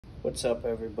What's up,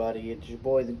 everybody? It's your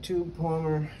boy the Tube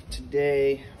Plumber.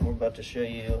 Today we're about to show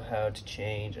you how to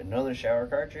change another shower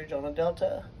cartridge on a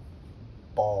Delta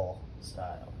ball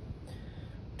style.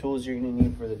 Tools you're going to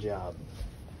need for the job: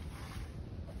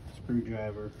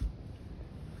 screwdriver,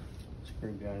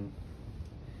 screw gun,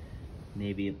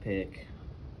 maybe a pick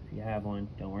if you have one,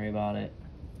 don't worry about it.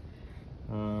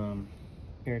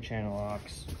 Air channel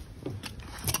locks,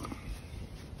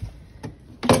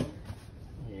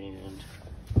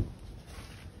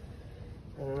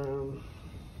 and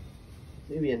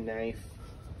maybe a knife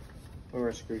or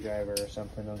a screwdriver or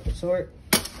something of the sort.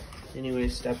 Anyway,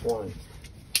 step one: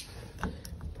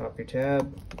 pop your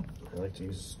tab. I like to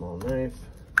use a small knife.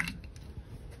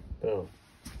 Boom.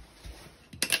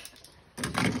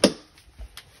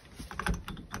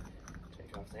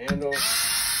 Take off the handle.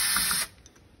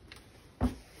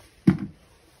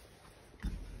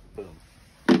 Boom.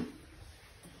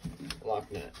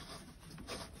 Lock nut.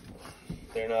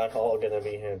 They're not all gonna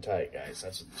be hand tight, guys.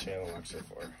 That's what the channel locks are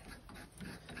for.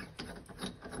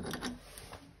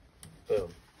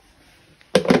 Boom.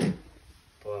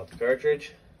 Pull out the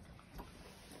cartridge.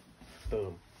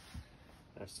 Boom.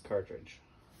 That's the cartridge,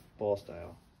 ball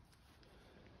style.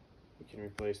 You can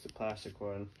replace the plastic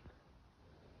one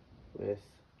with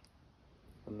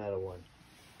a metal one.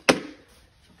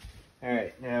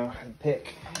 Alright, now the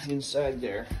pick inside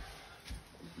there.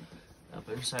 Up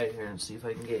inside here and see if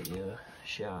I can get you a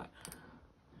shot.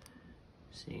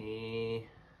 See,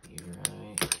 you're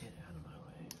right, get out of my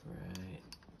way, right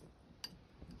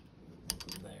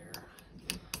there.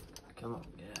 Come on,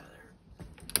 get out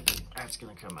of there. That's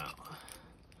gonna come out.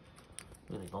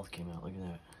 They both came out, look at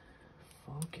that.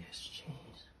 Focus,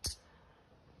 jeez.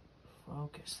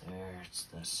 Focus, there, it's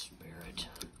the spirit.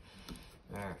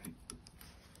 Alright.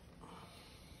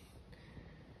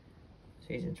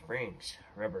 Season springs,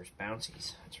 rubbers,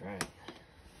 bouncies, that's right.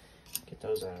 Get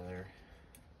those out of there.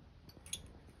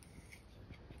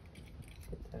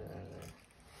 Get that out of there.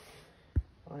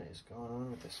 What is going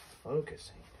on with this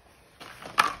focusing?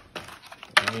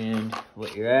 And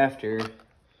what you're after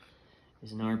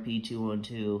is an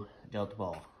RP212 Delta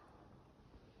ball.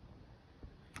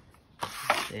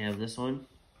 They have this one,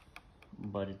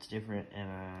 but it's different, and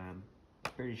I'm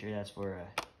pretty sure that's for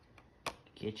a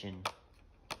kitchen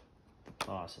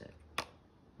faucet,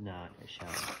 not a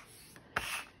shower.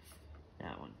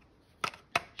 That one,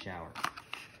 shower.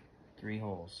 3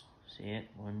 holes. See it?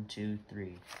 1, 2,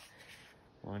 3.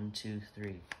 1, 2,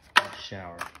 3. That's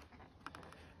shower.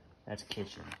 That's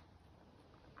kitchen.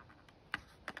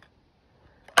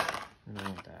 I don't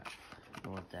want that. I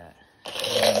don't want that.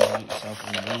 You're gonna get yourself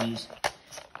one of these.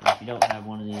 And if you don't have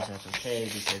one of these, that's okay,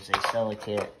 because they sell a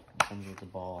kit. It comes with the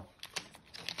ball.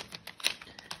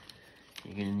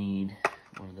 You're gonna need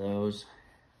one of those,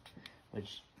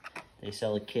 which they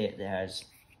sell a kit that has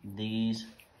these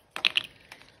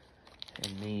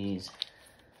and these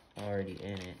already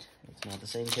in it. It's not the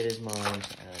same kit as mine. I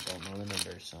don't know the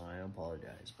numbers, so I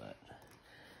apologize, but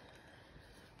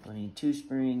I need 2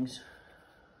 springs,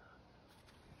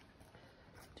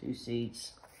 2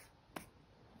 seats,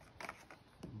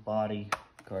 body,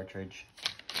 cartridge,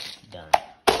 done.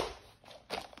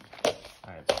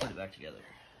 Alright, let's put it back together.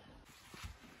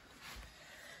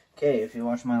 Okay, if you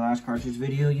watched my last cartridge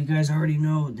video, you guys already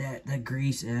know that the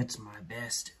grease, that's my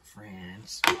best friend.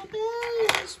 It's my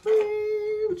best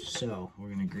friend. So, we're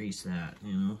going to grease that,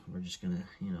 you know. We're just going to,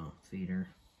 feed her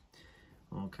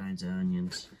all kinds of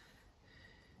onions.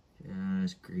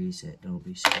 Just grease it, don't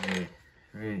be scared.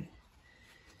 Alright.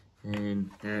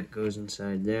 And that goes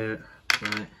inside that,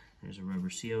 but there's a rubber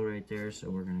seal right there,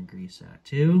 so we're going to grease that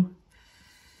too.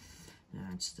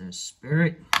 That's the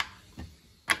spirit.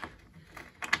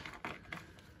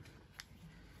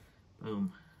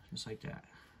 Boom, just like that.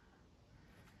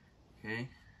 Okay.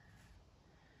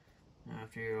 Now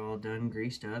after you're all done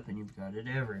greased up and you've got it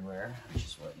everywhere, which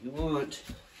is what you want,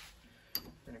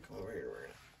 we're gonna come over here.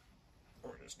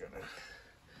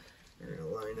 We're gonna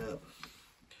line up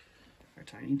our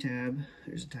tiny tab.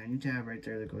 There's a tiny tab right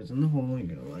there that goes in the hole.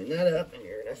 You're gonna line that up, and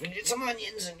you're gonna get some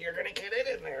onions, and you're gonna get it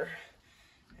in there.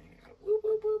 And you're gonna whoop,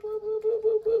 whoop, whoop, whoop, whoop, whoop,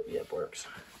 whoop, whoop. Yep, works.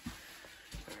 All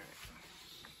right.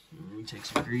 And then we take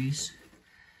some grease.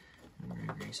 We're going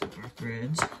to grease up our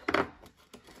threads.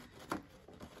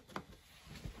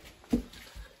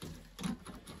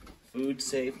 Food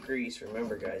safe grease.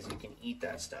 Remember, guys, you can eat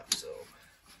that stuff, so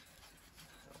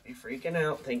don't be freaking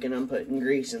out thinking I'm putting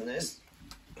grease in this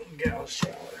gal's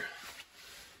shower.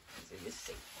 It is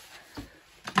safe.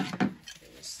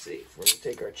 It is safe. We're going to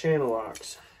take our channel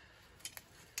locks.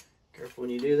 Careful when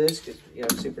you do this, because you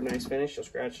have a super nice finish. You'll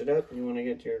scratch it up, and you want to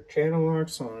get your channel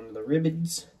locks on the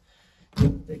ribbons.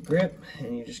 the grip,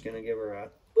 and you're just gonna give her a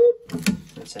boop.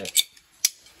 That's it.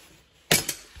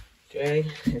 Okay,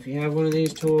 if you have one of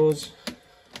these tools,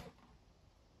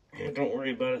 don't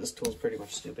worry about it. This tool's pretty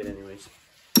much stupid anyways.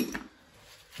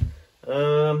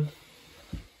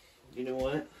 You know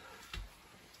what?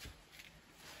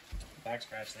 Back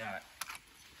scratch that.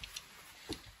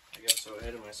 I got so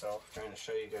ahead of myself trying to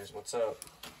show you guys what's up.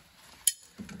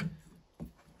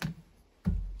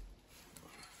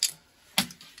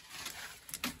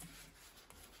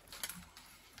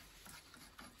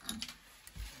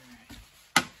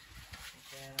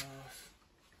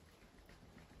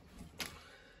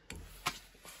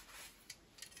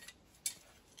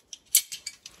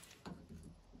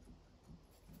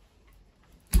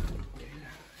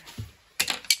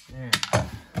 There.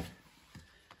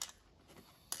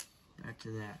 Back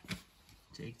to that.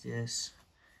 Take this,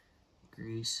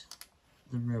 grease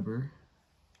the rubber,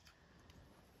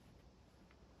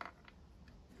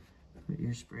 put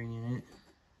your spring in it,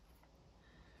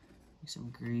 make some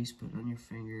grease, put it on your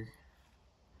finger,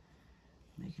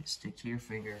 make it stick to your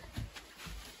finger,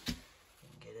 and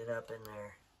get it up in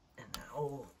there, and then,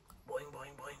 oh, boing,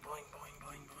 boing, boing, boing, boing,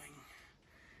 boing, boing.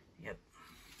 Yep,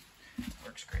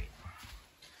 works great.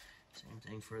 Same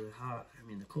thing for the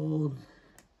cold.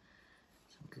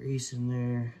 Some grease in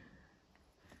there.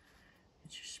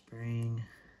 Get your spring.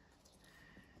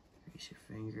 Grease your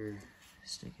finger.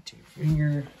 Stick it to your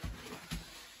finger.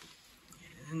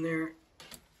 Get it in there.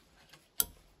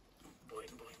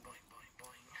 Boing, boing, boing, boing,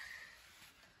 boing.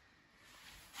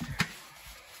 Alright.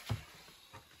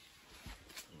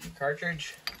 Your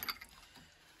cartridge.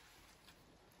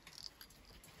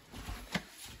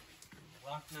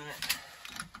 Lock nut.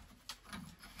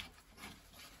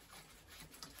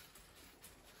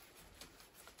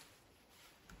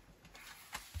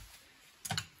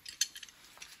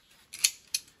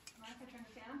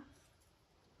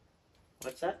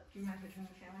 What's that? Do you mind if I turn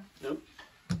the fan on? Nope.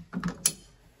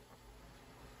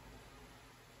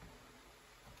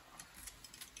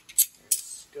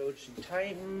 Scotch and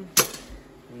tighten.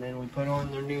 And then we put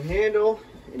on the new handle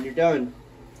and you're done.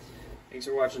 Thanks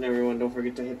for watching, everyone. Don't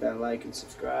forget to hit that like and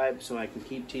subscribe so I can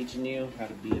keep teaching you how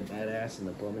to be a badass in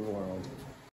the blooming world.